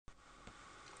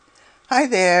Hi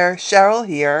there, Cheryl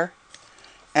here.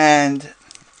 And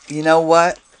you know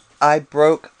what? I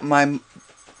broke my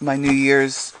New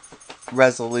Year's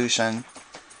resolution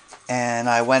and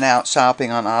I went out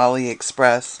shopping on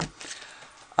AliExpress.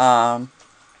 I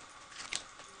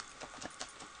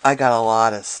got a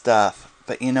lot of stuff,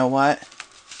 but you know what?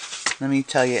 Let me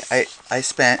tell you, I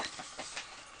spent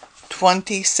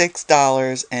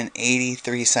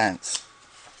 $26.83.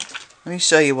 Let me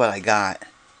show you what I got.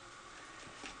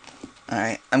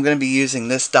 Alright, I'm going to be using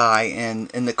this die in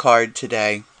the card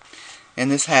today. And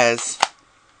this has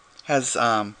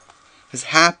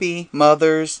Happy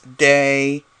Mother's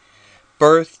Day,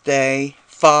 Birthday,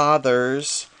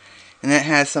 Fathers, and it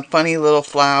has some funny little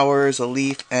flowers, a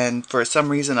leaf, and for some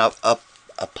reason a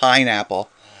pineapple.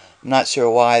 I'm not sure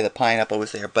why the pineapple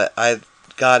was there, but I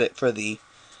got it for the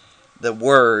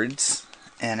words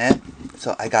in it.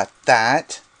 So I got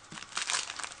that.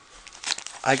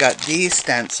 I got these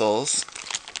stencils,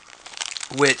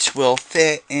 which will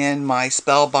fit in my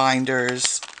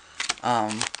Spellbinders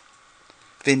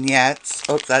vignettes.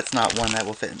 Oh, that's not one that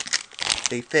will fit.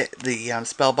 They fit the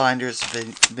Spellbinders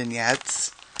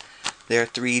vignettes. They're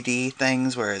 3D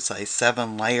things where it's like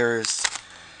 7 layers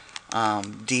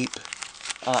deep.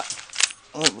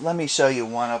 Let me show you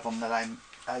one of them that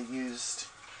I used.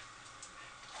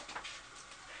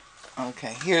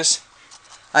 Okay,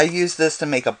 I used this to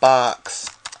make a box,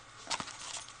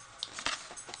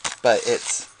 but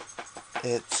it's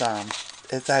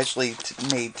actually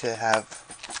made to have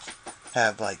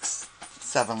like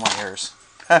 7 layers.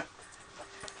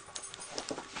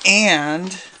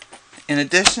 And in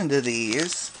addition to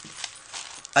these,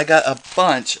 I got a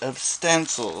bunch of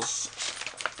stencils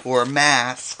or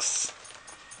masks.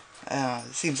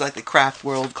 It seems like the craft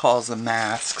world calls them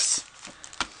masks,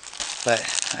 but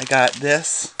I got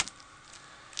this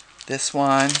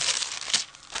one,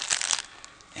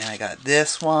 and I got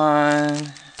this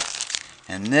one,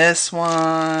 and this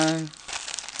one,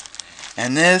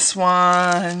 and this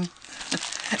one,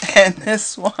 and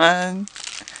this one,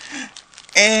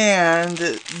 and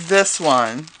this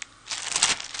one.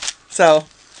 So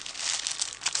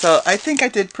I think I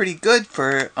did pretty good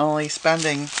for only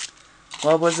spending,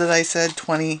 what was it I said,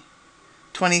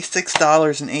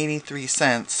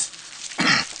 $26.83.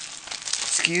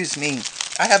 Excuse me.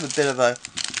 I have a bit of a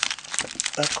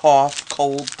cough,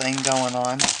 cold thing going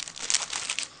on.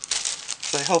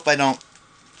 So I hope I don't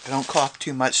cough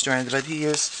too much during it. But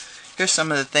here's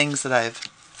some of the things that I've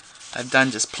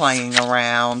done just playing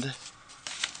around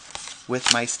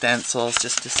with my stencils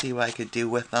just to see what I could do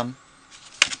with them.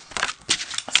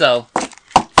 So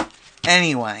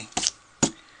anyway,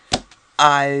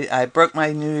 I broke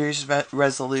my New Year's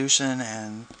resolution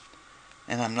and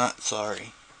I'm not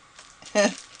sorry.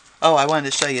 Oh, I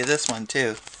wanted to show you this one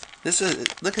too.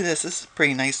 Look at this. This is a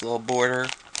pretty nice little border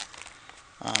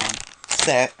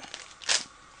set.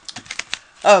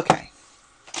 Okay.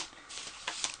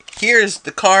 Here's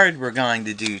the card we're going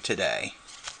to do today.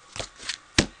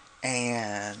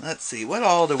 And let's see, what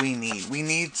all do we need? We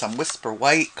need some Whisper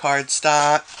White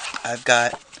cardstock. I've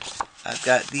got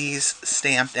these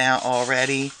stamped out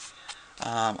already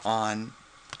on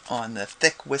the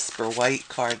thick Whisper White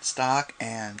cardstock.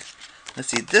 And let's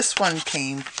see, this one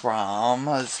came from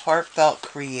Heartfelt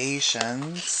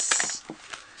Creations.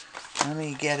 Let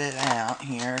me get it out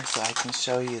here so I can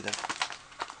show you the...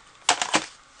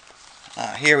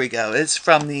 here we go. It's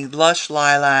from the Lush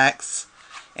Lilacs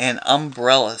and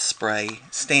Umbrella Spray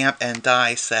stamp and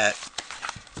die set.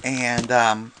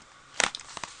 And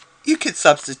you could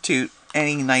substitute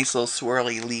any nice little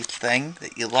swirly leaf thing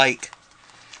that you like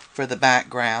for the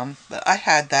background. But I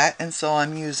had that, and so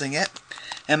I'm using it.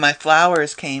 And my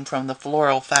flowers came from the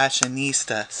Floral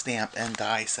Fashionista stamp and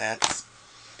die sets.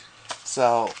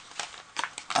 So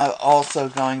I'm also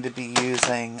going to be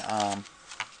using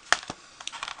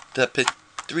the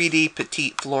 3D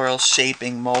Petite Floral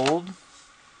Shaping Mold.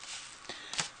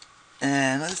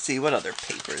 And let's see, what other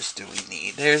papers do we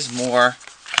need? There's more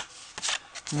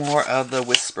of the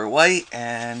Whisper White,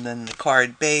 and then the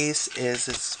card base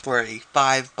is for a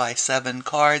 5x7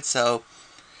 card, so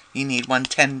you need one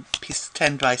 10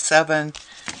 by 7,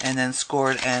 and then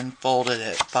scored and folded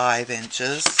at 5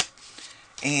 inches.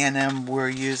 And then we're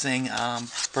using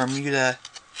Bermuda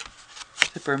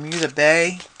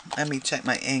Bay. Let me check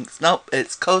my inks. Nope,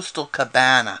 it's Coastal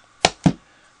Cabana.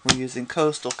 We're using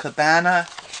Coastal Cabana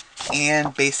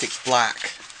and Basic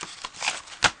Black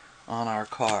on our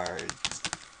cards.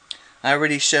 I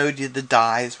already showed you the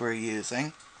dies we're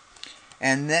using.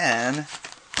 And then,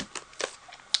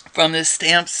 from this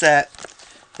stamp set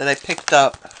that I picked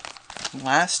up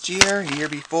last year, year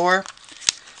before,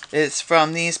 It's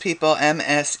from these people,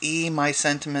 MSE, My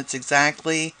Sentiments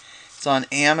Exactly. It's on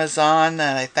Amazon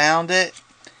that I found it.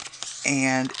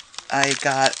 And I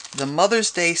got the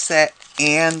Mother's Day set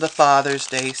and the Father's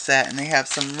Day set. And they have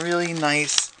some really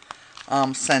nice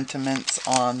sentiments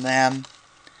on them.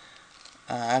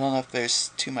 I don't know if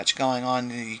there's too much going on.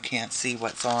 You can't see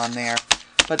what's on there.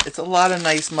 But it's a lot of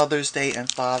nice Mother's Day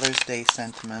and Father's Day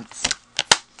sentiments.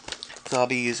 So I'll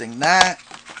be using that.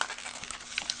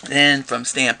 Then from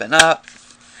Stampin' Up,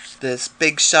 this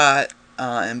Big Shot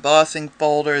embossing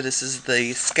folder. This is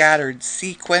the Scattered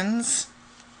Sequins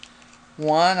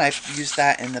one. I've used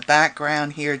that in the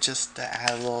background here just to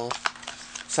add a little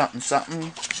something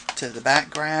something to the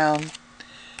background.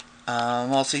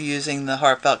 I'm also using the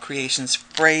Heartfelt Creations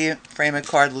Frame a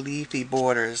Card Leafy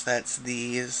borders. That's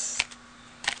these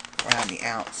around the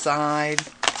outside.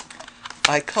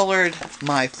 I colored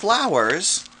my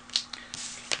flowers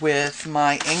with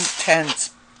my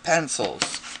Inktense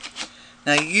pencils.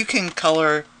 Now you can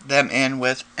color them in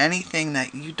with anything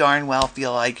that you darn well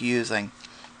feel like using.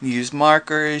 Use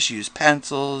markers, use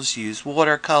pencils, use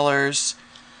watercolors,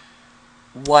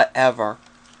 whatever.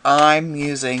 I'm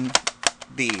using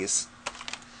these.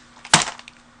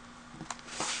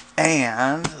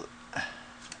 And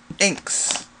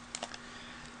inks.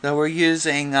 So we're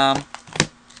using the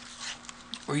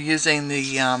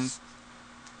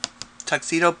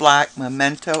Tuxedo Black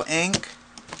Memento ink.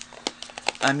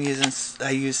 I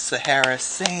use Sahara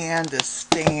sand to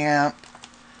stamp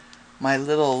my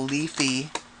little leafy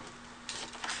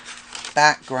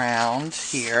background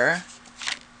here.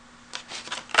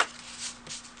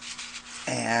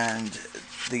 And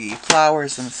the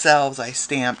flowers themselves I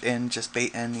stamped in just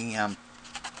in the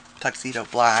Tuxedo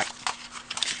Black.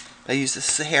 I used the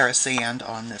Sahara sand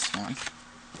on this one.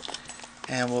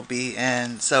 And we'll be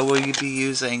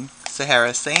using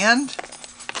Sahara sand,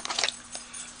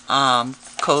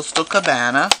 Coastal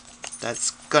Cabana,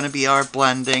 that's going to be our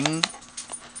blending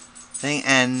thing,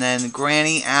 and then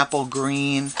Granny Apple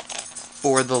Green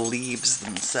for the leaves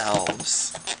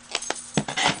themselves.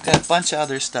 Got a bunch of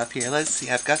other stuff here. Let's see,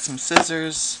 I've got some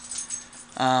scissors,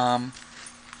 because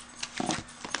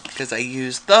I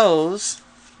use those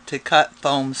to cut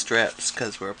foam strips,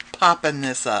 because we're popping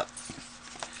this up.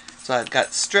 So I've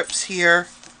got strips here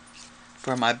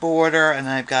for my border, and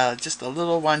I've got just a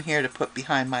little one here to put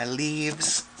behind my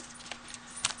leaves.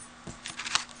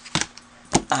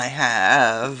 I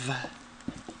have...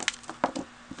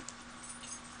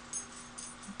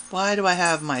 Why do I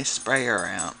have my sprayer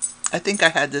out? I think I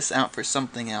had this out for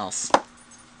something else.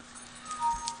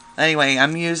 Anyway,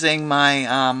 I'm using my...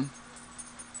 I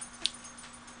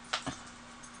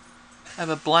have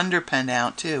a blender pen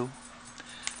out too.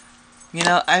 You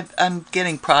know, I'm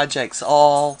getting projects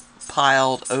all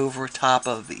piled over top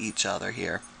of each other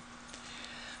here.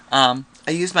 I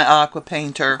used my Aqua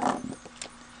Painter.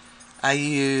 I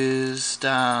used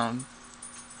a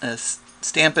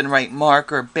Stampin' Right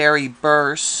marker, Berry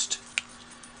Burst,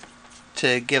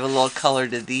 to give a little color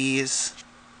to these.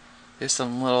 There's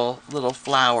some little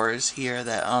flowers here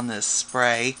that on this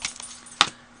spray.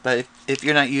 But if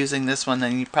you're not using this one,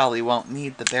 then you probably won't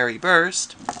need the Berry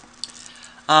Burst.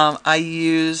 I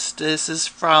used, this is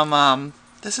from,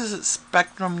 this is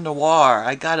Spectrum Noir.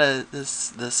 I got the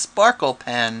sparkle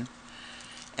pen,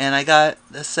 and I got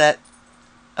a set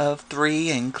of 3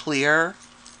 in clear,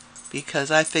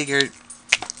 because I figured,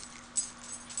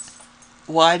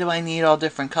 why do I need all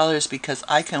different colors? Because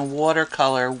I can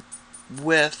watercolor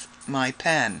with my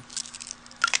pen.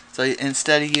 So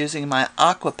instead of using my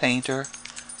Aqua Painter,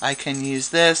 I can use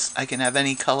this. I can have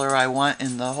any color I want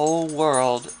in the whole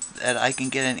world that I can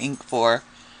get an ink for,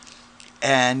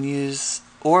 and use,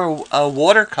 or a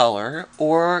watercolor,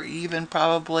 or even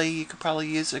probably, you could probably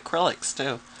use acrylics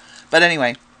too. But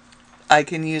anyway, I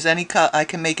can use any I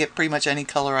can make it pretty much any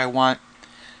color I want,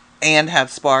 and have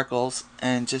sparkles,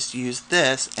 and just use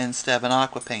this instead of an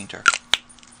Aqua Painter.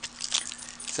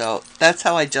 So that's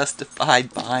how I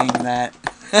justified buying that.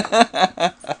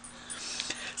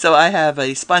 So I have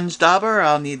a sponge dauber.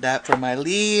 I'll need that for my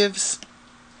leaves.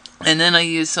 And then I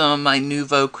use some of my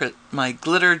Nuvo, my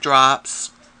glitter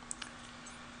drops.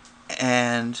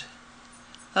 And,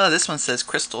 oh, this one says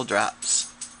crystal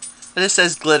drops. But it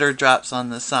says glitter drops on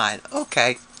the side.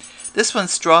 Okay. This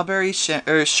one's strawberry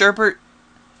Sherbert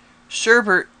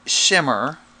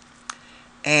Shimmer.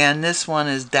 And this one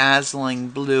is Dazzling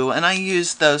Blue. And I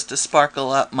use those to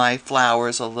sparkle up my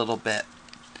flowers a little bit.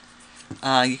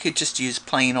 You could just use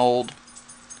plain old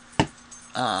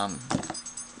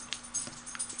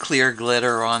clear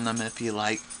glitter on them if you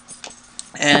like.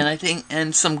 And I think,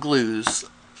 and some glues.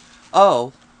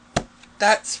 Oh,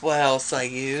 that's what else I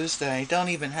used, and I don't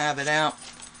even have it out,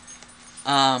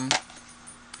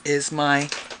 is my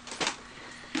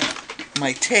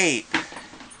tape.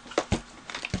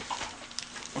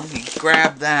 Let me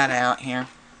grab that out here.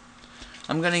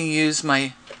 I'm going to use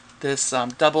this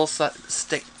double-sided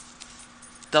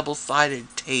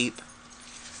tape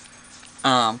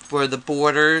for the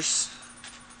borders,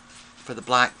 for the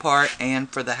black part, and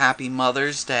for the Happy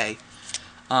Mother's Day.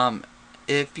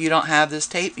 If you don't have this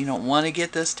tape, you don't want to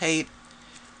get this tape,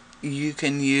 you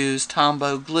can use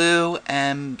Tombow glue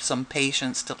and some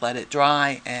patience to let it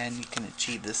dry, and you can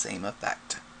achieve the same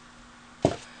effect.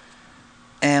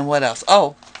 And what else?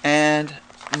 Oh, and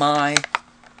my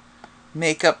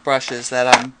makeup brushes that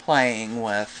I'm playing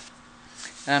with.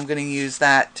 And I'm going to use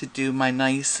that to do my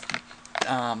nice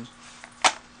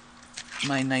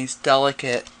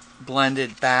delicate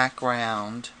blended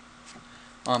background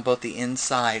on both the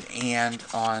inside and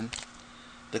on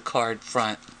the card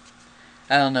front.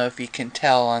 I don't know if you can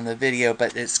tell on the video,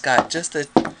 but it's got just a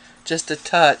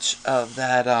touch of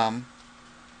that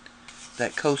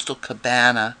that Coastal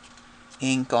Cabana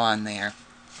ink on there.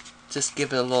 Just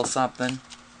give it a little something.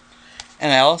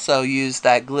 And I also used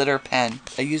that glitter pen.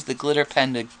 I used the glitter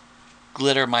pen to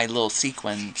glitter my little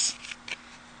sequins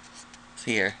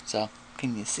here. So,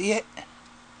 can you see it?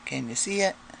 Can you see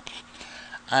it?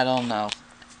 I don't know.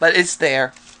 But it's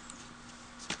there.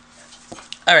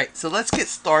 Alright, so let's get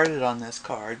started on this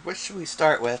card. What should we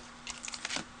start with?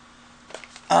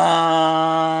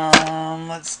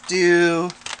 Let's do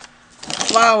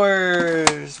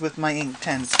flowers with my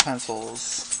Inktense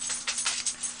pencils.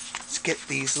 Let's get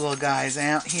these little guys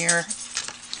out here.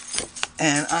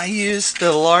 And I used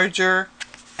the larger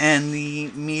and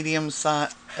the medium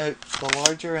size. The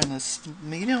larger and the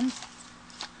medium.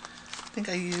 I think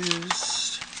I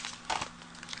used.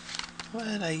 What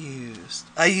did I use?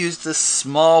 I used the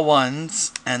small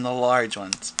ones and the large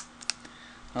ones.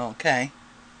 Okay.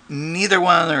 Neither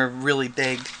one are really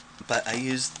big, but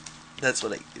that's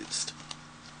what I used.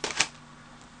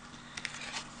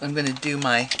 I'm going to do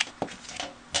my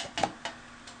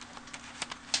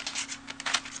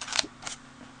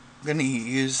I'm going to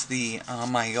use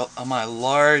my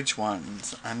large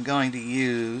ones. I'm going to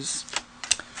use,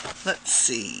 let's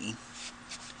see.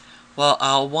 Well,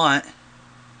 I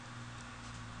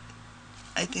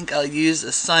think I'll use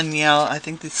a sun yellow. I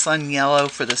think the sun yellow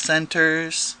for the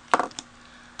centers.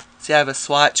 See, I have a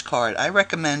swatch card. I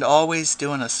recommend always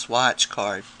doing a swatch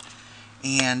card.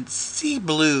 And sea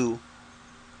blue.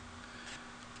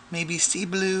 Maybe sea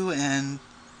blue and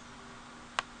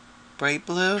bright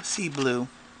blue? Sea blue.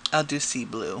 I'll do sea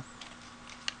blue.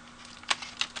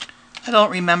 I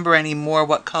don't remember anymore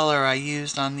what color I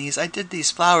used on these. I did these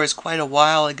flowers quite a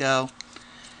while ago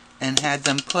and had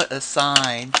them put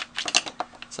aside.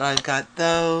 So I've got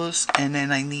those, and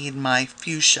then I need my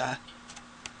fuchsia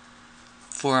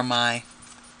for my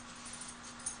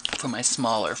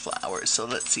smaller flowers. So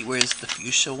let's see, where's the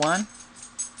fuchsia one?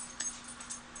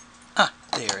 Ah,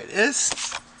 there it is.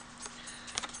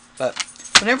 But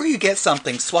whenever you get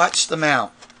something, swatch them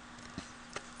out.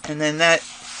 And then that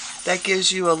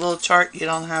gives you a little chart. You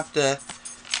don't have to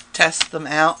test them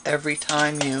out every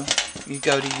time you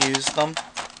go to use them.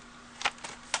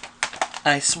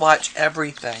 I swatch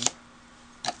everything.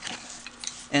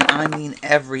 And I mean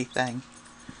everything.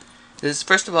 Because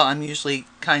first of all, I'm usually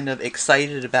kind of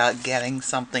excited about getting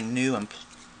something new and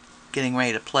getting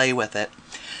ready to play with it.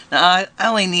 Now, I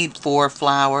only need 4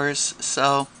 flowers,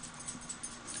 so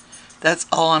that's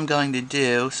all I'm going to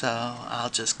do. So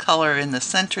I'll just color in the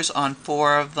centers on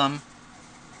 4 of them.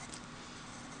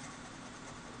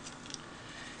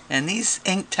 And these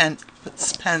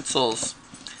Inktense pencils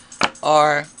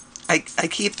are, I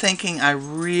keep thinking I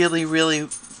really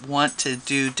want to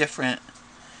do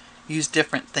use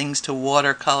different things to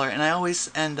watercolor, and I always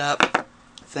end up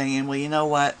thinking, well, you know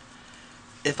what,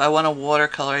 if I want to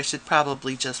watercolor, I should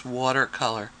probably just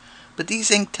watercolor. But these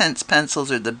Inktense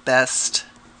pencils are the best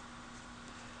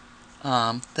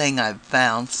thing I've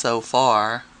found so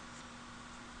far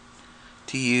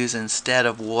to use instead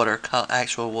of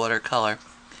actual watercolor.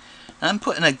 And I'm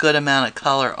putting a good amount of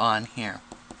color on here.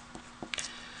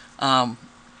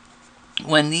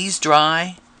 When these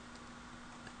dry,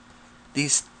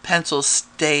 these pencils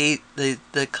stay,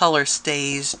 the color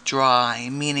stays dry,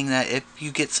 meaning that if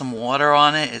you get some water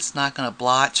on it, it's not going to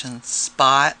blotch and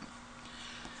spot,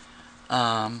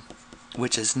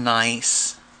 which is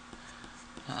nice.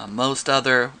 Most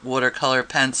other watercolor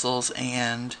pencils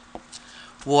and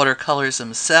watercolors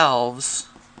themselves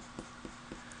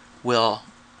will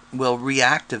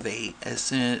reactivate as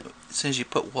soon as you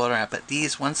put water on it. But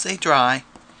these, once they dry,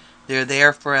 they're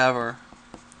there forever.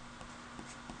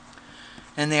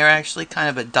 And they're actually kind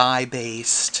of a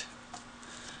dye-based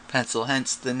pencil,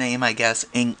 hence the name, I guess,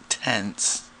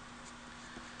 Inktense.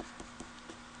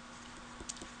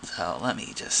 So let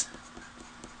me just...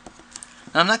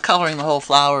 I'm not coloring the whole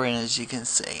flower in, as you can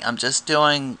see. I'm just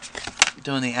doing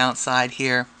the outside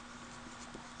here.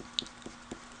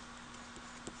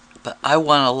 But I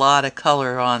want a lot of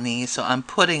color on these, so I'm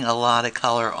putting a lot of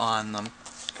color on them.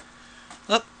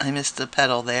 Oop, I missed a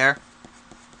petal there.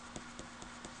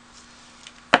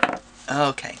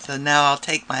 Okay, so now I'll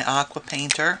take my Aqua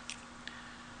Painter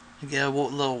and get a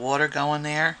little water going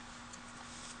there.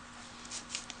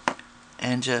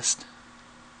 And just...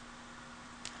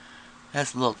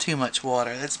 That's a little too much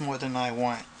water. That's more than I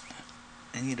want.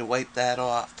 I need to wipe that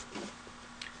off.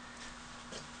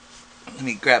 Let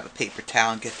me grab a paper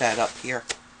towel and get that up here.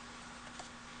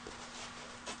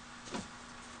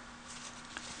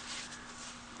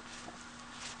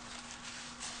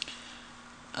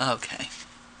 Okay.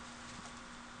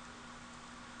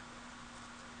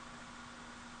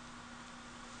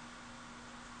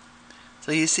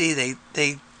 So you see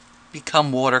they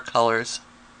become watercolors.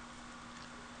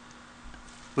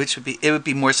 Which it would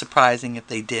be more surprising if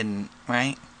they didn't,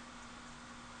 right?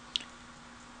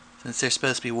 Since they're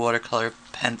supposed to be watercolor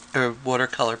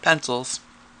pencils.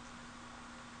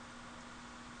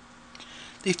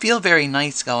 They feel very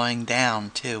nice going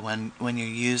down too when you're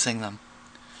using them.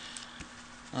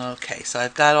 Okay, so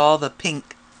I've got all the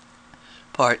pink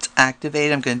parts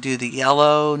activated. I'm going to do the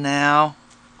yellow now.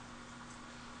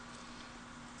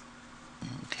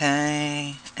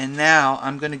 Okay, and now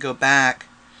I'm going to go back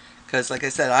because, like I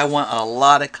said, I want a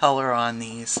lot of color on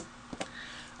these.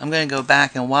 I'm going to go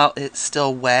back, and while it's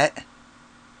still wet,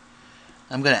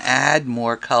 I'm going to add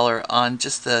more color on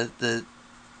just the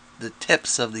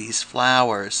tips of these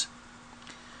flowers.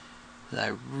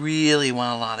 I really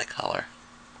want a lot of color.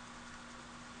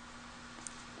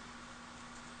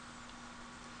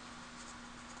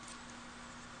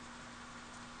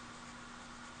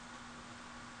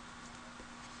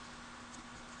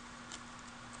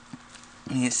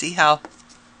 And you see how...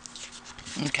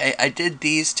 Okay, I did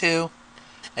these two.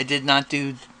 I did not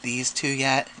do these two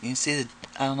yet. You see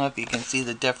I don't know if you can see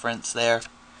the difference there.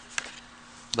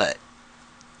 But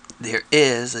there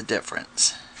is a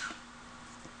difference.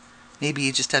 Maybe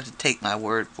you just have to take my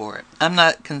word for it. I'm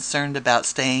not concerned about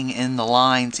staying in the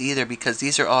lines either because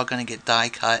these are all going to get die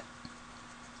cut.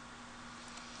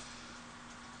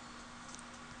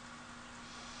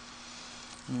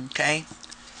 Okay.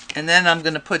 And then I'm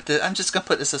just going to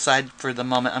put this aside for the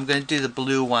moment. I'm going to do the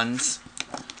blue ones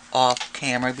off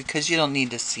camera because you don't need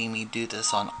to see me do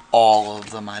this on all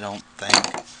of them, I don't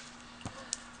think.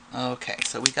 Okay,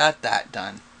 so we got that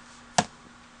done.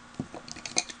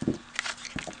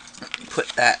 Put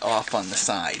that off on the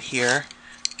side here.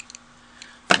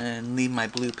 And leave my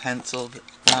blue pencil.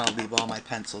 I'll leave all my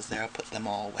pencils there. I'll put them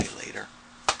all away later.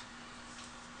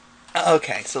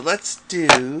 Okay, so let's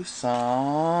do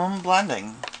some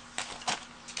blending.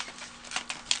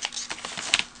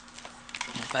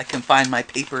 If I can find my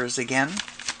papers again.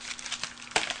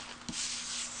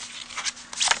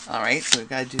 Alright, so we've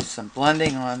got to do some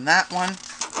blending on that one,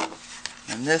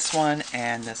 and this one,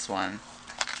 and this one.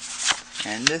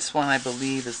 And this one, I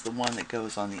believe, is the one that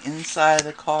goes on the inside of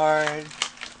the card.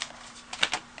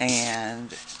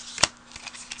 And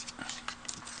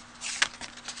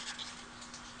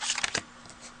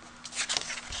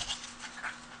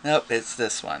nope, it's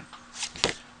this one.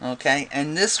 Okay,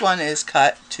 and this one is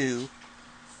cut to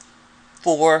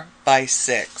 4 by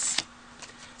 6.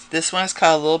 This one is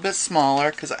cut a little bit smaller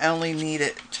because I only need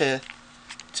it to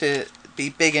be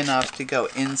big enough to go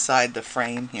inside the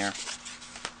frame here.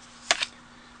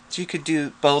 So you could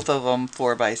do both of them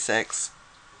 4 by 6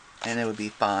 and it would be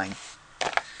fine.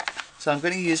 So I'm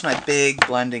going to use my big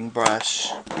blending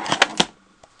brush.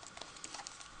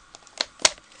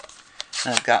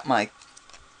 I've got my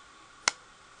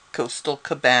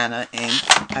Cabana ink.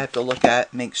 I have to look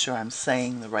at, make sure I'm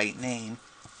saying the right name.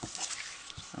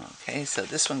 Okay, so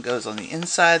this one goes on the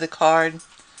inside of the card.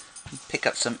 Pick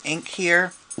up some ink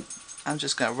here. I'm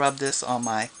just going to rub this on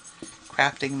my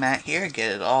crafting mat here,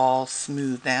 get it all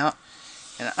smoothed out.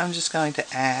 And I'm just going to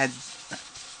add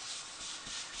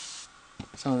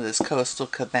some of this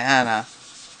Cabana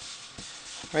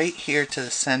right here to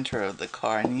the center of the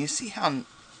card. And you see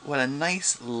what a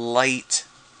nice light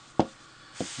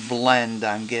blend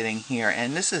I'm getting here.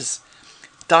 And this is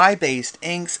dye-based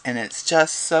inks, and it's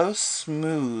just so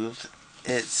smooth.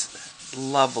 It's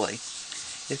lovely.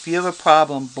 If you have a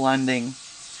problem blending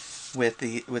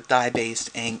with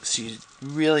dye-based inks, you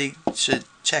really should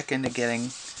check into getting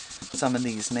some of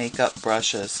these makeup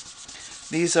brushes.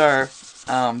 These are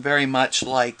very much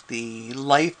like the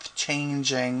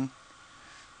life-changing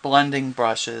blending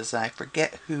brushes. I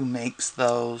forget who makes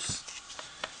those,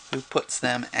 who puts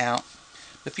them out.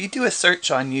 If you do a search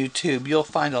on YouTube, you'll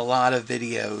find a lot of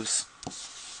videos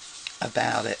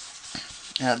about it.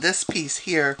 Now this piece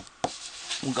here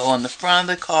will go on the front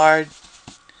of the card.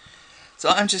 So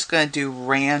I'm just going to do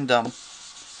random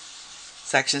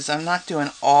sections. I'm not doing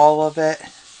all of it.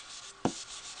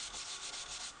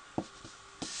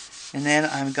 And then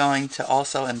I'm going to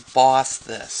also emboss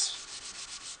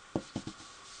this.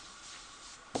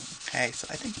 Okay, so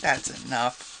I think that's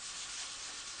enough.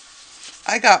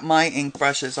 I got my ink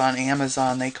brushes on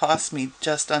Amazon. They cost me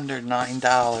just under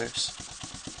 $9.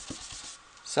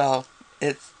 So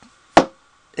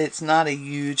it's not a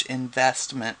huge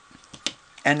investment.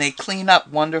 And they clean up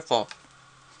wonderful.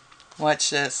 Watch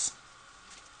this.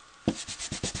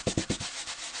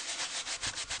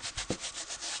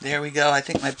 There we go. I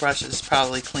think my brush is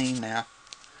probably clean now.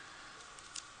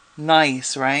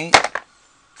 Nice, right?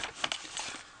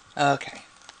 Okay.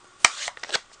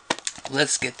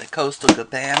 Let's get the Coastal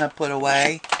Cabana put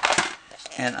away.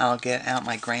 And I'll get out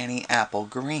my Granny Apple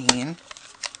Green.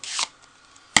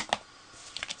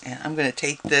 And I'm going to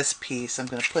take this piece. I'm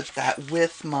going to put that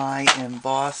with my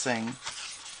embossing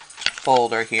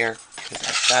folder here. Because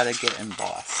I've got to get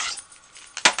embossed.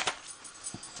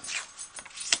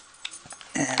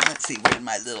 And let's see, where did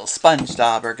my little sponge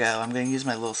dauber go? I'm going to use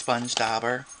my little sponge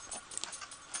dauber.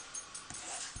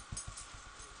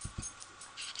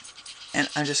 And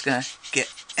I'm just going to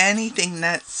get anything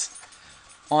that's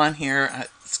on here.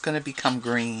 It's going to become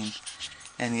green.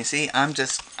 And you see, I'm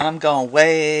going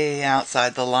way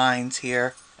outside the lines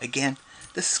here. Again,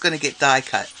 this is going to get die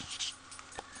cut.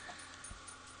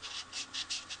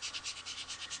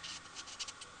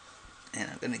 And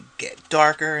I'm going to get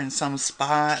darker in some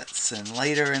spots and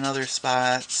lighter in other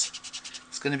spots.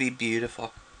 It's going to be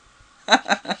beautiful.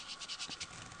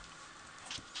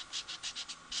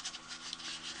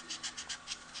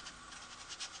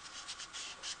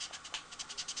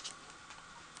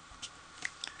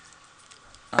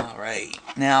 Alright,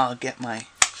 now I'll get my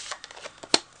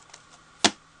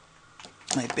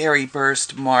Berry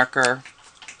Burst marker.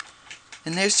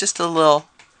 And there's just some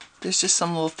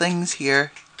little things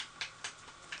here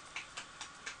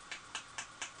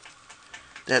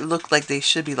that look like they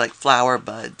should be like flower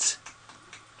buds.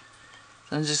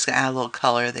 So I'm just going to add a little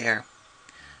color there.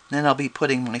 And then I'll be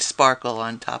putting my sparkle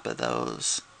on top of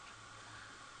those.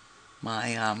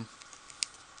 My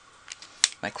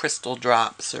crystal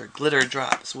drops or glitter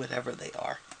drops, whatever they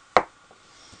are.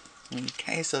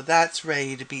 Okay, so that's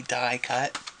ready to be die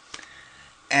cut.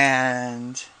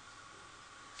 And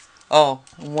oh,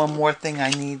 one more thing I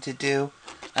need to do.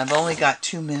 I've only got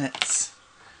 2 minutes.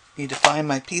 Need to find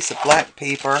my piece of black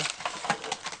paper.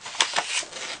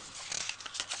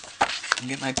 And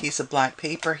get my piece of black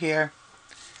paper here.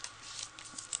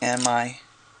 And my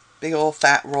big old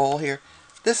fat roll here.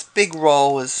 This big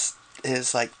roll is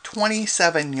like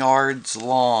 27 yards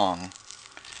long.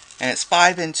 And it's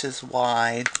 5 inches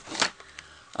wide.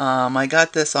 I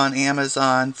got this on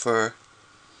Amazon for,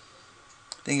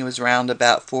 I think it was around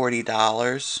about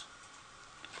 $40.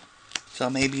 So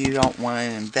maybe you don't want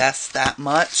to invest that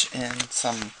much in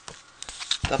some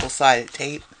double-sided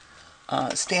tape.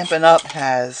 Stampin' Up!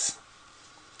 has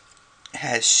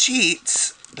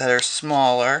sheets that are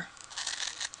smaller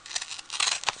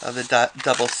of the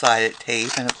double-sided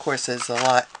tape, and of course there's a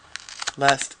lot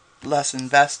less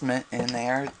investment in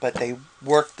there, but they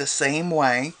work the same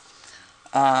way.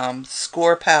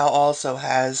 Scor-Pal also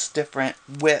has different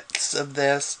widths of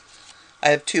this. I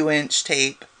have 2-inch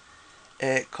tape.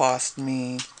 It cost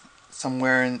me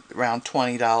somewhere around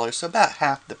 $20, so about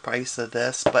half the price of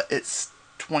this, but it's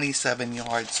 27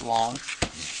 yards long.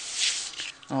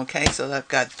 Okay, so I've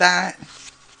got that.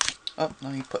 Oh,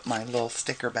 let me put my little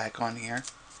sticker back on here.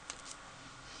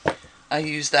 I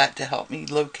use that to help me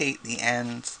locate the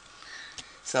ends.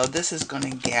 So this is going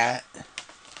to get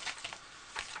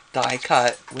die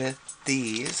cut with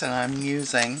these, and I'm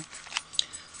using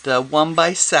the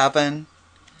 1x7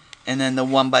 and then the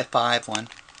 1x5 one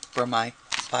for my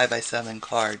 5x7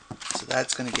 card. So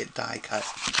that's going to get die cut.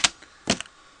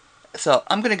 So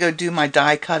I'm going to go do my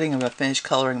die cutting. I'm going to finish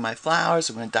coloring my flowers.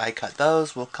 I'm going to die cut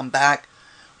those. We'll come back.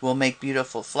 We'll make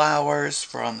beautiful flowers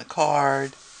for on the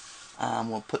card.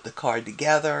 We'll put the card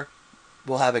together.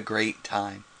 We'll have a great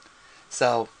time.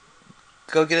 So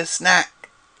go get a snack.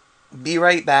 Be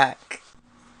right back.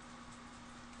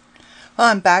 Well,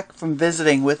 I'm back from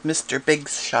visiting with Mr. Big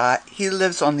Shot. He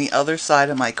lives on the other side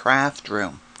of my craft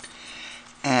room.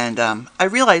 And I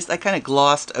realized I kind of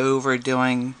glossed over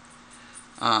doing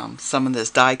some of this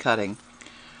die cutting.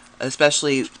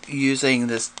 especially using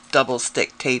this double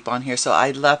stick tape on here. So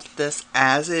I left this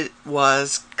as it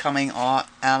was coming out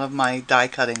of my die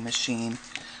cutting machine.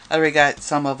 I already got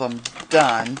some of them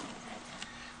done,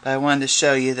 but I wanted to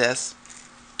show you this.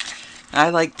 I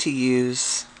like to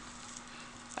use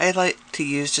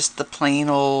just the plain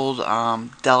old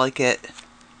delicate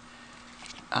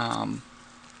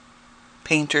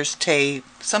painter's tape.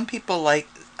 Some people like,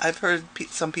 I've heard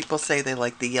some people say they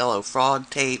like the yellow frog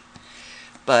tape,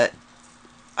 but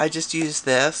I just use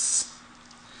this.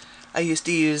 I used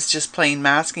to use just plain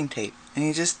masking tape, and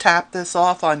you just tap this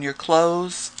off on your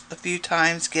clothes a few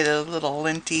times, get it a little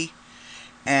linty,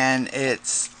 and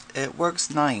it works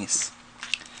nice.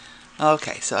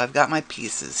 Okay, so I've got my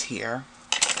pieces here,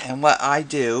 and what I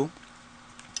do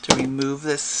to remove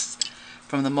this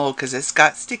from the mold, because it's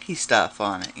got sticky stuff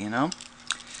on it, you know.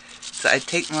 So I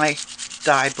take my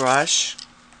die brush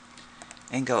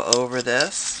and go over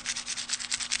this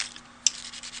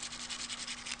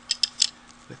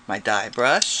with my die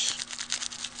brush.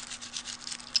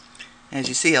 As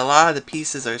you see, a lot of the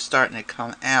pieces are starting to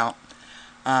come out.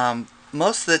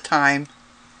 Most of the time,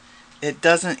 it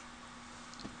doesn't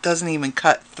even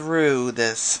cut through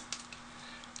the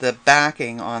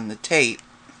backing on the tape.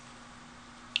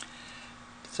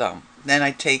 So then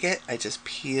I take it, I just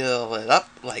peel it up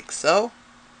like so.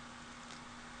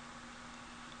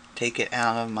 Take it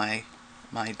out of my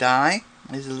die.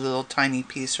 There's a little tiny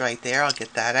piece right there. I'll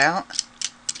get that out.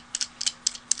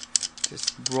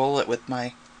 Just roll it with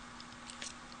my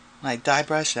die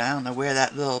brush. I don't know where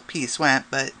that little piece went,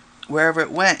 but wherever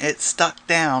it went, it stuck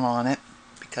down on it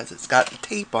because it's got the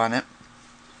tape on it.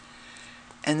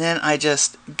 And then I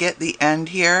just get the end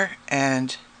here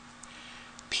and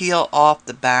peel off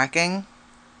the backing,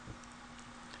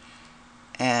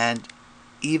 and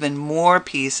even more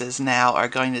pieces now are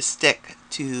going to stick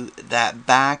to that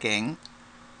backing.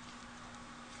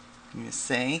 You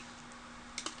see,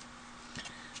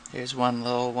 there's one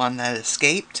little one that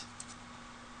escaped,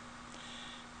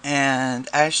 and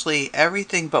actually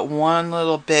everything but one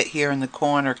little bit here in the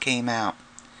corner came out.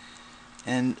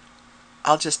 And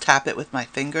I'll just tap it with my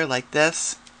finger like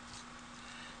this,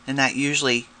 and that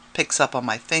usually picks up on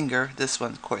my finger. This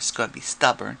one, of course, is going to be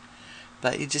stubborn,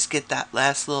 but you just get that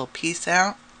last little piece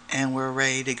out, and we're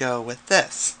ready to go with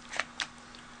this.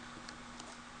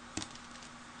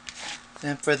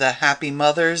 Then for the Happy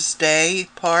Mother's Day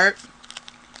part,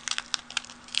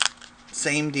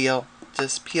 same deal.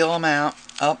 Just peel them out.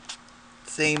 Oh,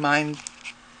 see, mine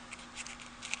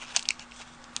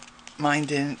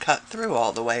didn't cut through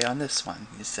all the way on this one,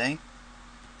 you see.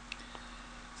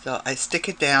 So I stick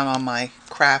it down on my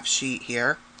craft sheet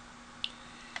here,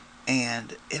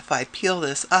 and if I peel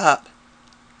this up,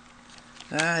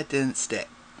 it didn't stick.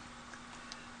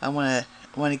 I want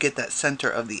to get that center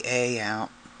of the A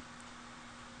out.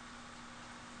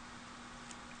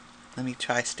 Let me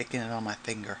try sticking it on my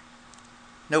finger.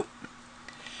 Nope.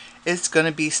 It's going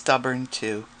to be stubborn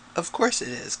too. Of course it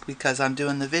is, because I'm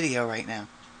doing the video right now.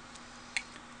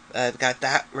 I've got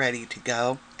that ready to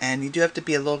go, and you do have to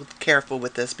be a little careful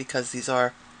with this because these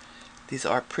are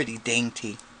pretty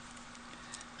dainty.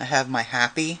 I have my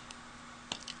Happy.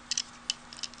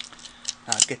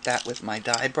 I'll get that with my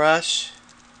die brush.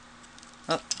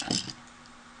 Oh,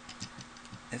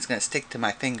 it's going to stick to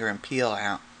my finger and peel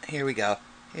out. Here we go.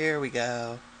 Here we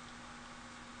go.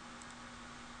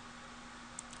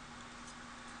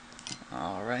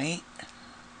 All right.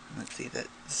 Let's see that.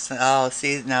 Oh,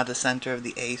 see, now the center of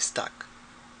the A stuck.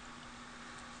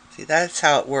 See, that's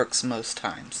how it works most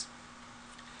times.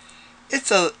 It's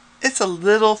a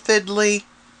little fiddly,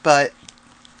 but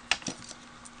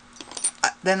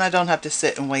then I don't have to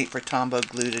sit and wait for Tombow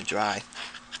glue to dry,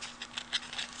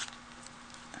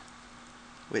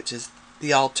 which is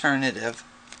the alternative.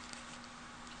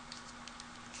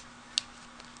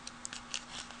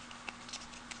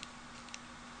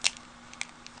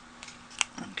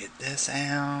 Get this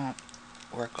out,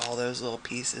 work all those little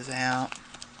pieces out.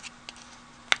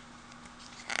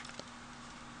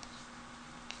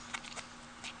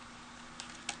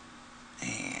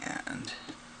 And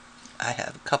I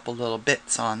have a couple little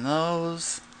bits on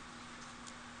those.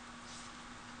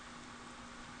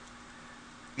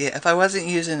 Yeah, if I wasn't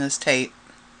using this tape,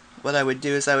 what I would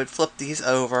do is I would flip these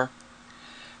over,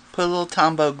 put a little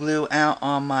Tombow glue out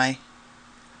on my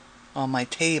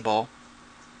table,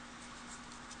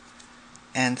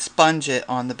 and sponge it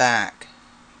on the back.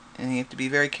 And you have to be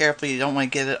very careful. You don't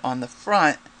want to get it on the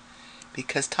front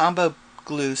because Tombow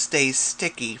glue stays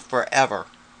sticky forever.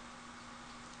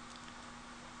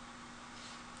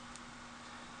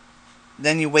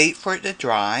 Then you wait for it to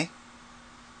dry.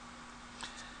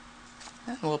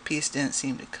 That little piece didn't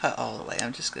seem to cut all the way.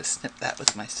 I'm just going to snip that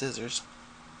with my scissors.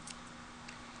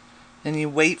 Then you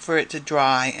wait for it to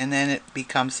dry, and then it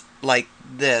becomes like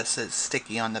this. It's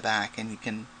sticky on the back, and you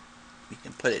can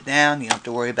put it down. You don't have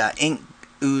to worry about ink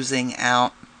oozing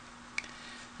out.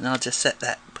 And I'll just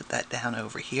put that down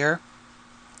over here.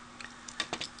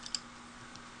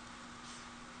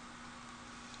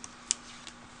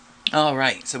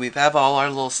 Alright, so we have all our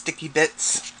little sticky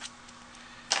bits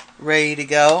ready to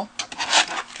go.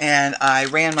 And I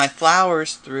ran my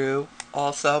flowers through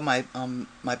also, my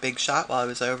big shot while I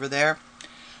was over there,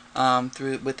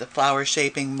 through with the flower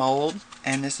shaping mold.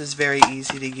 And this is very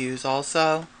easy to use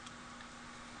also.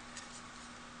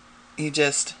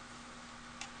 There's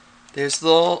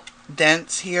little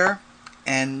dents here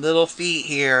and little feet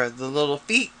here. The little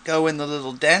feet go in the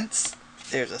little dents.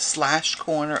 There's a slash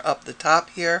corner up the top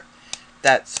here.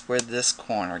 That's where this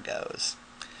corner goes.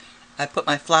 I put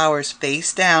my flowers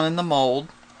face down in the mold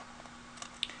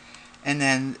and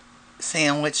then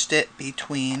sandwiched it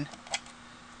between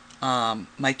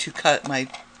my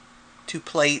two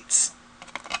plates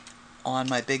on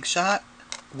my big shot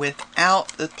without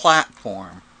the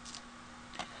platform.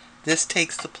 This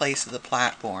takes the place of the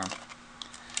platform.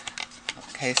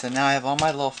 Okay, so now I have all my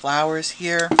little flowers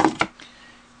here.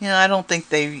 You know, I don't think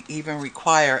they even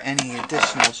require any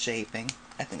additional shaping.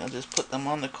 I think I'll just put them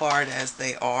on the card as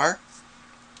they are.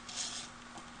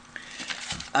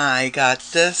 I got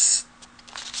this.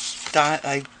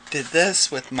 I did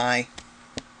this with my,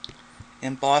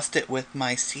 embossed it with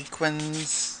my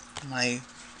sequins, my,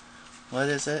 what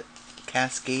is it?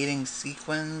 Cascading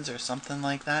sequins or something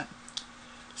like that.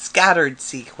 Scattered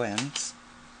sequins.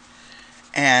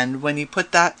 And when you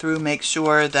put that through, make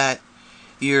sure that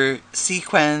your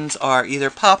sequins are either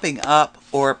popping up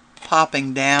or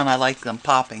popping down. I like them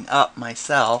popping up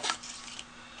myself.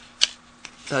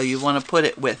 So you want to put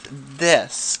it with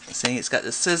this. See, it's got the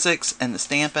Sizzix and the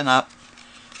Stampin' Up.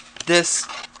 This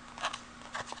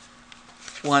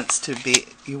wants to be,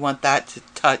 you want that to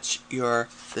touch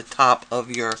the top of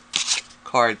your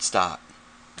cardstock.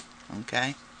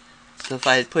 Okay? So if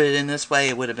I had put it in this way,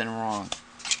 it would have been wrong.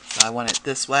 So I want it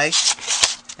this way,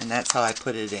 and that's how I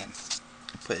put it in.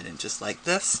 Put it in just like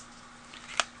this.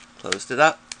 Closed it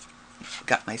up.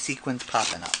 Got my sequins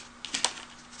popping up.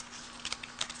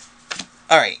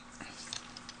 Alright.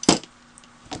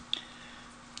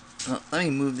 Well, let me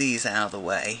move these out of the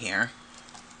way here.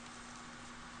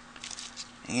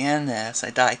 And this. I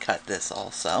die cut this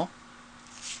also.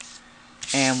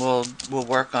 And we'll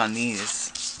work on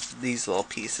these little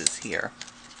pieces here.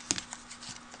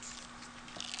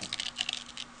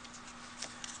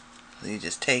 So you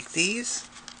just take these.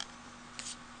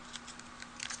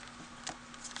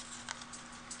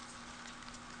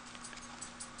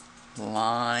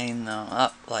 Line them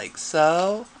up like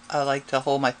so. I like to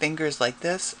hold my fingers like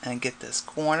this and get this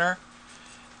corner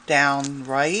down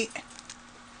right.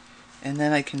 And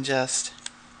then I can just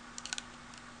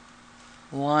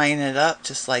line it up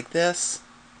just like this.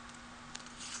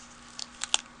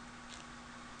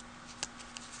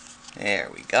 There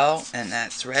we go. And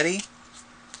that's ready.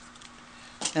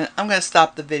 And I'm going to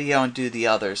stop the video and do the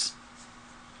others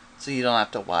so you don't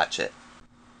have to watch it.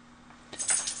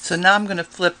 So now I'm going to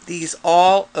flip these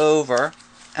all over.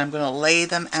 I'm going to lay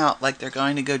them out like they're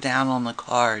going to go down on the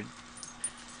card.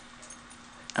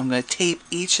 I'm going to tape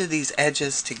each of these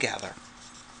edges together.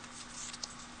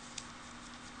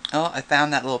 Oh, I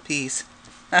found that little piece.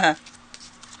 Okay,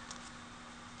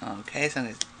 so I'm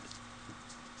going to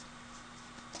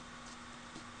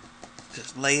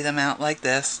just lay them out like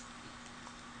this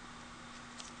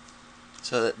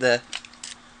so that the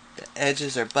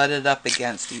edges are butted up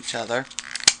against each other.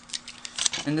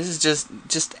 And this is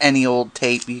just any old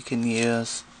tape you can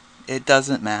use. It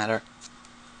doesn't matter.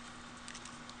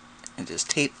 And just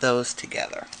tape those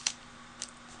together.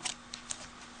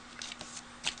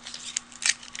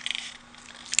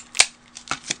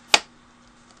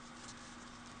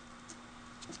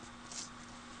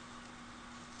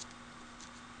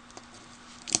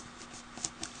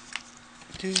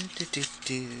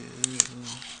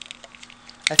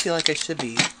 I feel like I should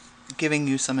be giving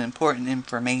you some important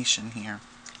information here.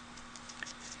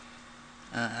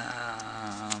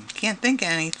 Can't think of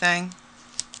anything.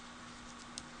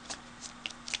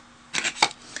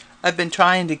 I've been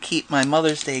trying to keep my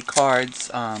Mother's Day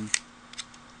cards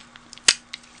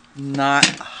not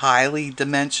highly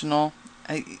dimensional.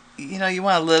 You know, you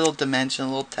want a little dimension, a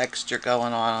little texture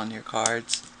going on your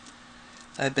cards.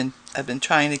 I've been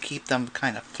trying to keep them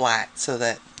kind of flat so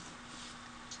that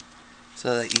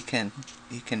you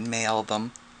can mail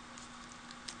them.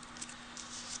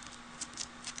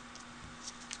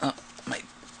 Oh, my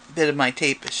bit of my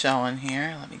tape is showing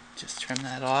here. Let me just trim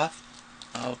that off.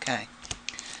 Okay.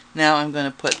 Now I'm going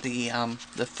to put the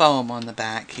foam on the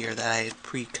back here that I had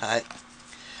pre-cut.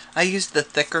 I used the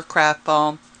thicker craft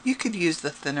foam. You could use the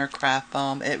thinner craft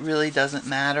foam. It really doesn't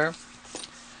matter.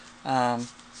 The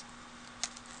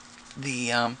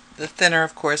thinner,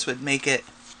 of course, would make it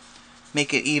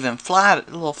even flat,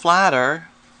 a little flatter.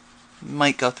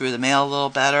 Might go through the mail a little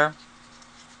better.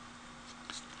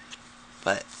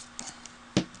 But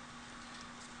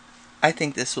I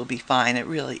think this will be fine. It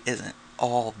really isn't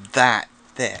all that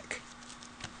thick.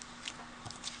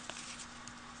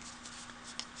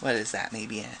 What is that?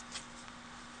 Maybe an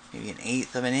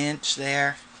 1/8 of an inch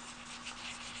there.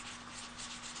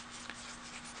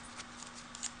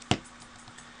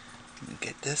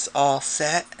 Get this all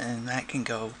set, and that can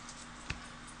go.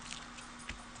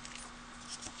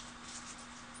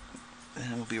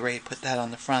 And we'll be ready to put that on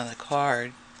the front of the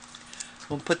card.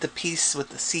 We'll put the piece with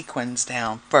the sequins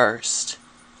down first.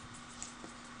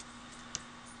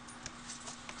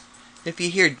 If you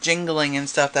hear jingling and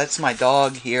stuff, that's my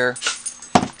dog here.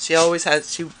 She always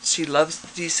has, she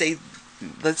loves, you say,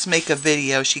 let's make a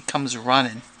video, she comes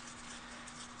running.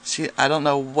 I don't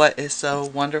know what is so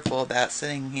wonderful about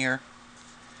sitting here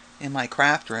in my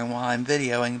craft room while I'm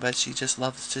videoing, but she just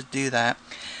loves to do that.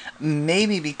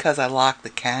 Maybe because I lock the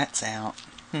cats out.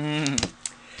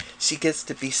 She gets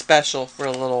to be special for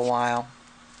a little while.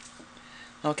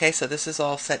 Okay, so this is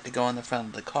all set to go on the front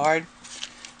of the card.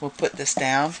 We'll put this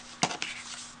down.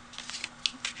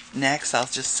 Next, I'll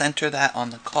just center that on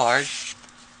the card.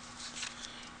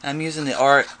 I'm using the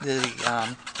Art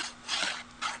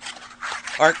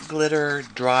Glitter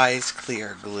Dries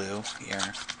Clear Glue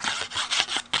here.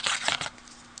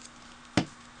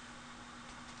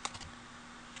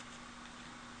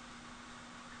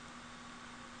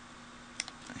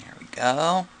 There we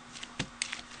go.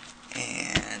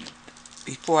 And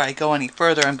before I go any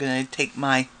further, I'm going to take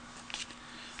my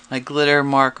glitter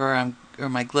marker or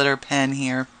my glitter pen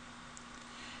here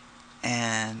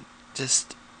and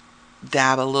just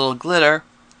dab a little glitter.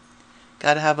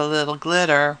 Gotta have a little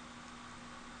glitter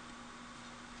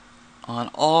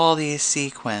on all these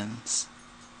sequins.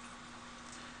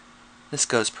 This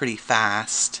goes pretty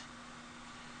fast.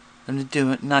 I'm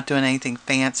not doing anything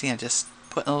fancy. I'm just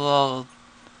putting a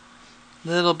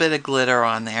little bit of glitter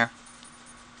on there.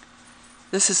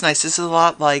 This is nice. This is a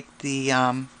lot like the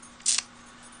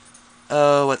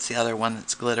oh, what's the other one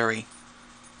that's glittery?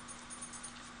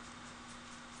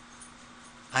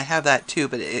 I have that too,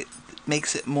 but it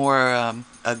makes it more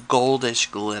a goldish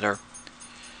glitter.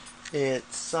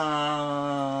 It's let's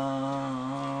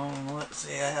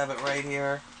see, I have it right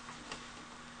here.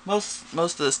 Most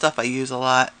of the stuff I use a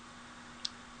lot.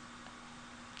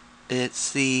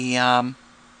 It's the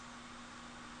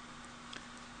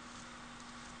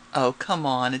oh, come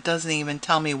on, it doesn't even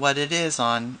tell me what it is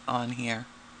on here.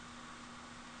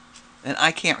 And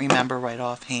I can't remember right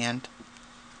offhand.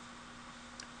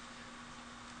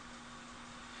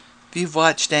 If you've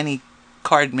watched any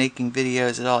card making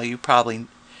videos at all, you're probably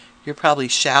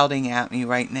shouting at me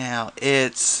right now.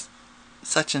 It's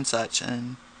such and such,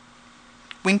 and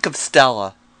Wink of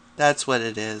Stella. That's what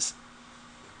it is.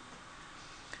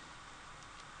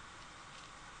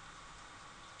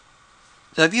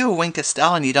 So if you have a Wink of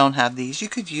Stella and you don't have these, you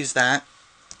could use that.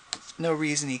 No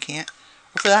reason you can't.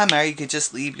 Or for that matter, you could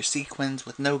just leave your sequins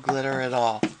with no glitter at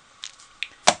all.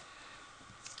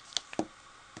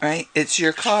 Right? It's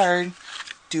your card.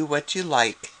 Do what you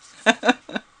like.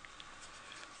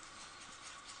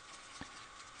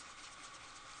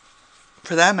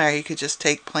 For that matter, you could just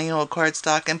take plain old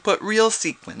cardstock and put real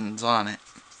sequins on it.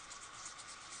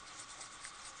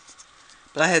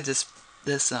 But I had this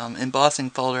embossing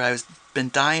folder. I've been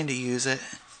dying to use it.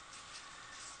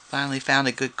 Finally found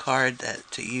a good card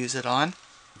to use it on.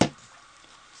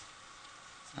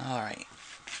 Alright.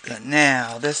 But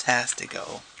now this has to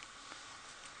go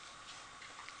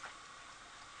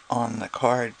on the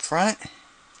card front.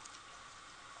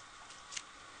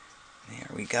 There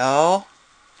we go.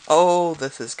 Oh,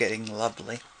 this is getting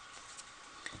lovely.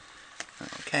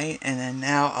 Okay, and then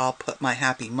now I'll put my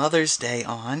Happy Mother's Day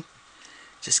on.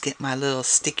 Just get my little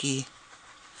sticky...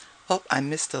 Oh, I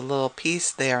missed a little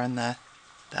piece there in that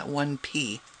one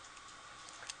P.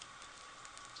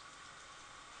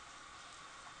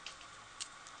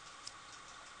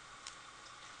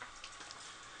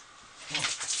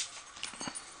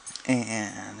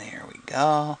 And there we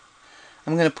go.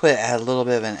 I'm going to put it at a little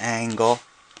bit of an angle.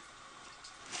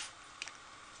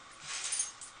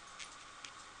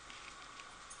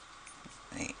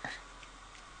 There.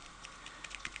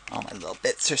 All my little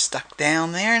bits are stuck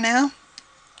down there now.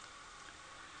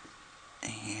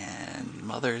 And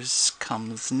Others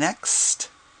comes next.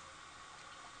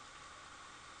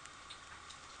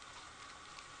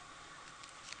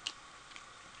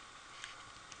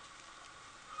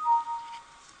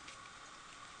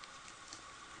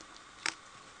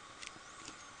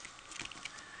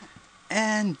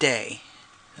 And day.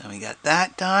 So we got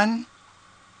that done.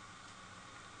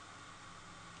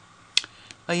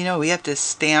 Well, you know, we have to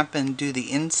stamp and do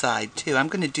the inside too. I'm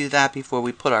going to do that before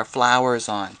we put our flowers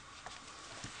on.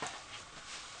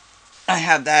 I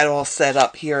have that all set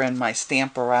up here in my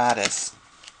Stamparatus.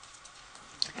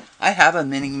 I have a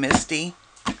Mini Misty,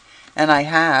 and I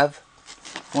have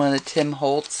one of the Tim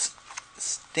Holtz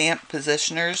stamp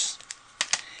positioners,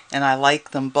 and I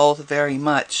like them both very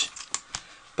much.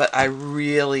 But I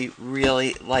really,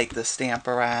 really like the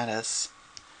Stamparatus.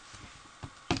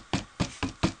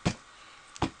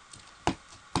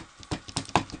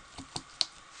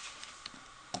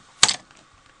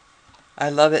 I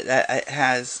love it that it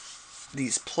has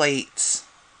these plates.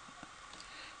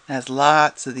 It has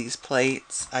lots of these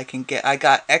plates. I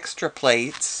got extra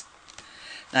plates,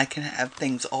 and I can have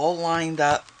things all lined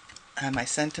up. I have my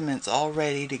sentiments all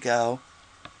ready to go.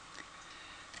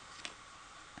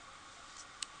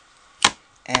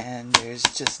 And there's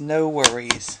just no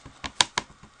worries.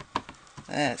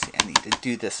 Let's see, I need to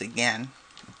do this again.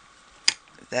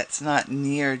 That's not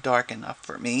near dark enough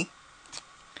for me.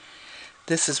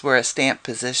 This is where a stamp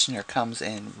positioner comes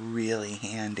in really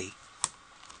handy.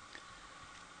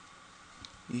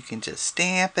 You can just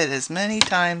stamp it as many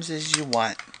times as you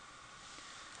want.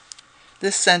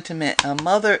 This sentiment, a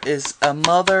mother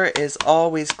is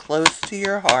always close to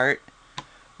your heart,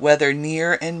 whether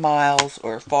near in miles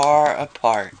or far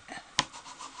apart.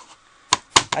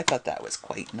 I thought that was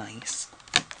quite nice.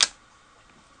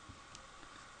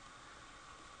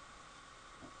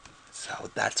 So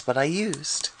that's what I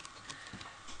used.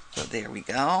 So there we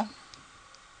go.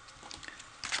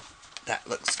 That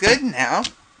looks good now.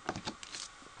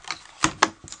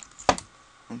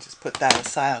 I'll just put that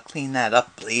aside. I'll clean that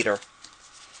up later.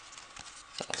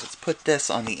 So let's put this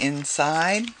on the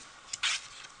inside.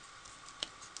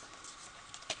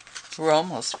 We're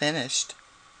almost finished.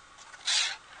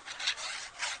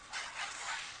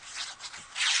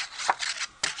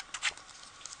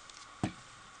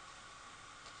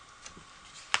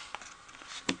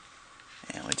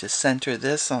 And we just center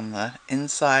this on the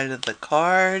inside of the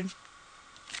card.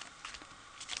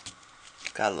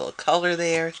 Got a little color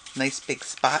there. Nice big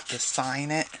spot to sign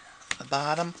it at the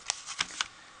bottom.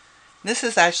 This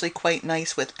is actually quite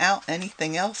nice without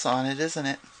anything else on it, isn't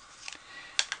it?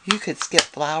 You could skip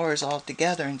flowers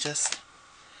altogether and just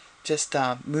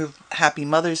move Happy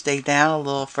Mother's Day down a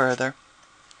little further.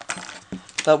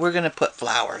 But we're going to put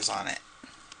flowers on it.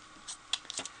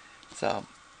 So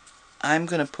I'm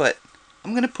going to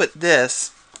put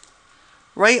this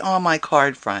right on my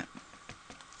card front.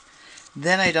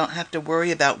 Then I don't have to worry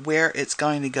about where it's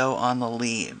going to go on the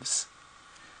leaves.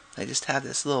 I just have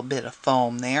this little bit of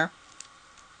foam there.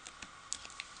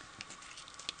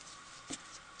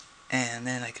 And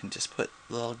then I can just put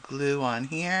a little glue on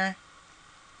here.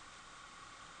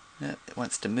 It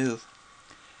wants to move.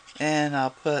 And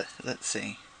I'll put, let's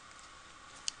see.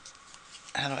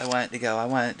 How do I want it to go? I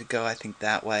want it to go, I think,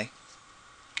 that way.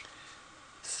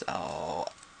 So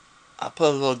I'll put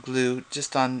a little glue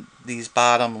just on these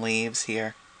bottom leaves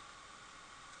here.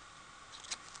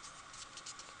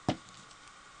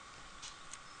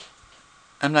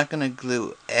 I'm not going to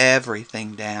glue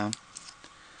everything down.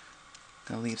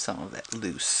 I'm going to leave some of it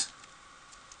loose.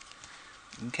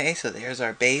 Okay, so there's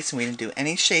our base, and we didn't do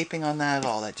any shaping on that at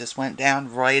all. That just went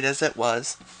down right as it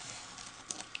was.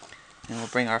 And we'll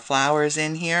bring our flowers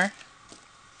in here.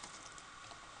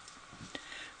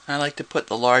 I like to put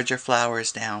the larger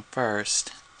flowers down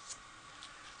first.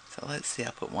 So let's see,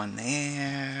 I'll put one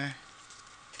there.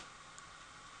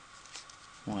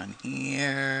 One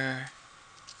here.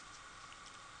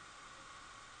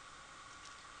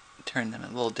 Turn them at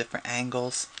a little different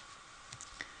angles.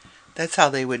 That's how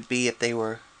they would be if they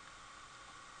were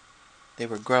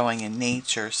growing in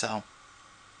nature, so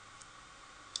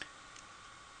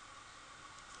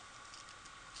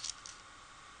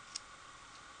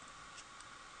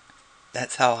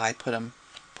that's how I put them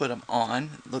on.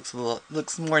 It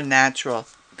looks more natural.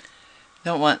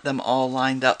 Don't want them all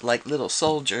lined up like little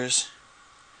soldiers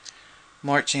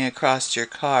marching across your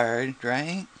card,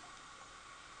 right?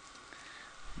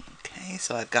 Okay,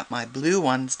 so I've got my blue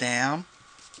ones down.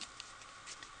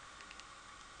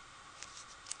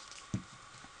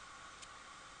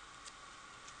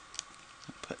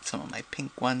 Put some of my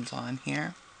pink ones on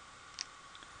here.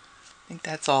 I think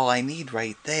that's all I need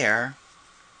right there.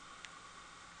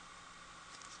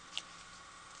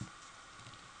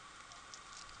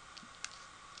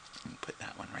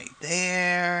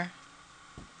 there.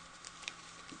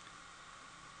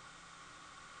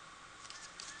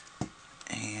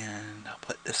 And I'll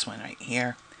put this one right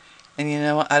here. And you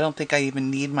know what? I don't think I even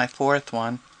need my fourth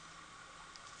one.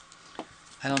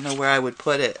 I don't know where I would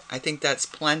put it. I think that's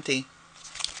plenty.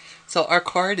 So our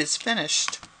card is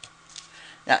finished.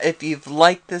 Now if you've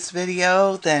liked this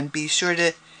video, then be sure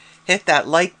to hit that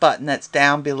like button that's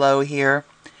down below here.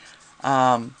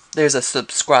 There's a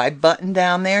subscribe button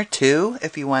down there too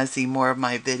if you want to see more of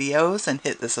my videos, and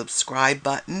hit the subscribe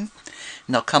button.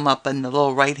 And they'll come up in the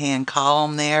little right hand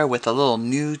column there with a little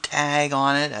new tag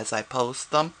on it as I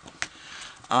post them.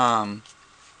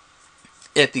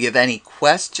 If you have any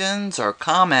questions or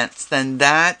comments, then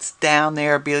that's down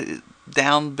there,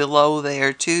 down below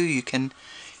there too. You can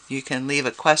leave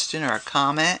a question or a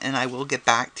comment, and I will get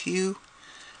back to you.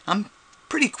 I'm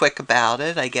pretty quick about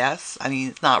it, I guess. I mean,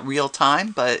 it's not real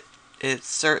time, but it's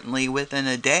certainly within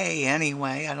a day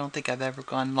anyway. I don't think I've ever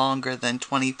gone longer than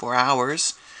 24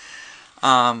 hours.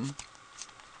 And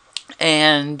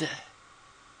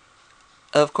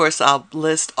of course, I'll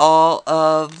list all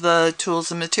of the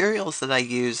tools and materials that I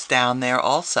use down there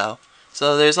also.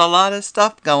 So there's a lot of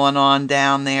stuff going on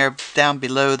down there, down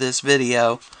below this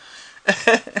video.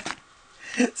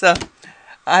 So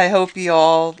I hope you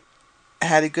all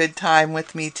had a good time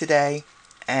with me today.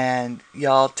 And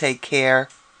y'all take care,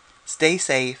 stay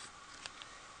safe,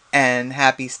 and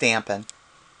happy stamping.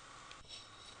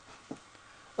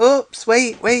 Oops,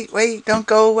 wait, don't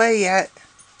go away yet.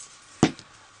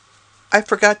 I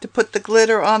forgot to put the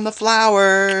glitter on the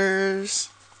flowers.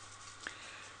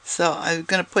 So I'm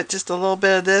going to put just a little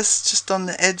bit of this just on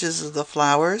the edges of the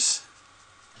flowers.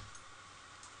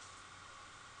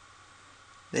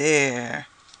 There.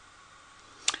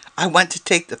 I went to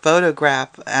take the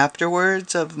photograph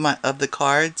afterwards of the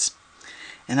cards,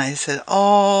 and I said,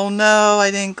 "Oh no, I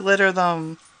didn't glitter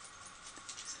them."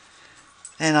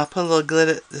 And I'll put a little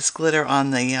glitter, this glitter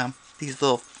on the these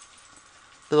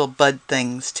little bud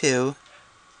things too.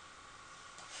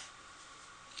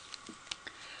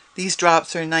 These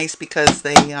drops are nice because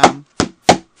they you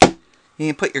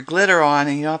can put your glitter on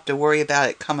and you don't have to worry about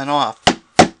it coming off.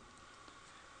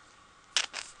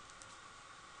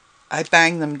 I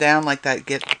bang them down like that to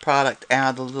get the product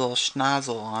out of the little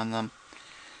schnozzle on them.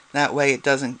 That way it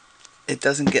doesn't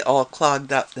get all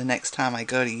clogged up the next time I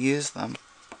go to use them.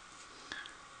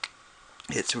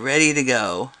 It's ready to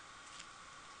go.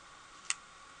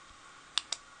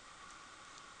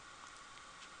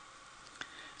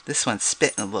 This one's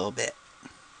spitting a little bit.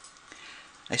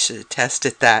 I should have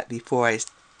tested that before I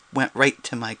went right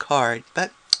to my card,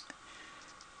 but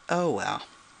oh well.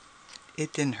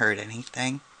 It didn't hurt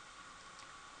anything.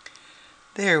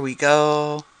 There we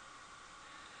go.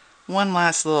 One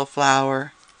last little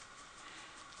flower.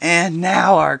 And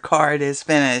now our card is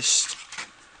finished.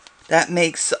 That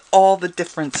makes all the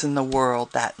difference in the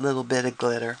world, that little bit of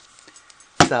glitter.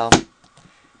 So,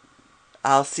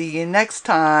 I'll see you next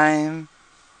time.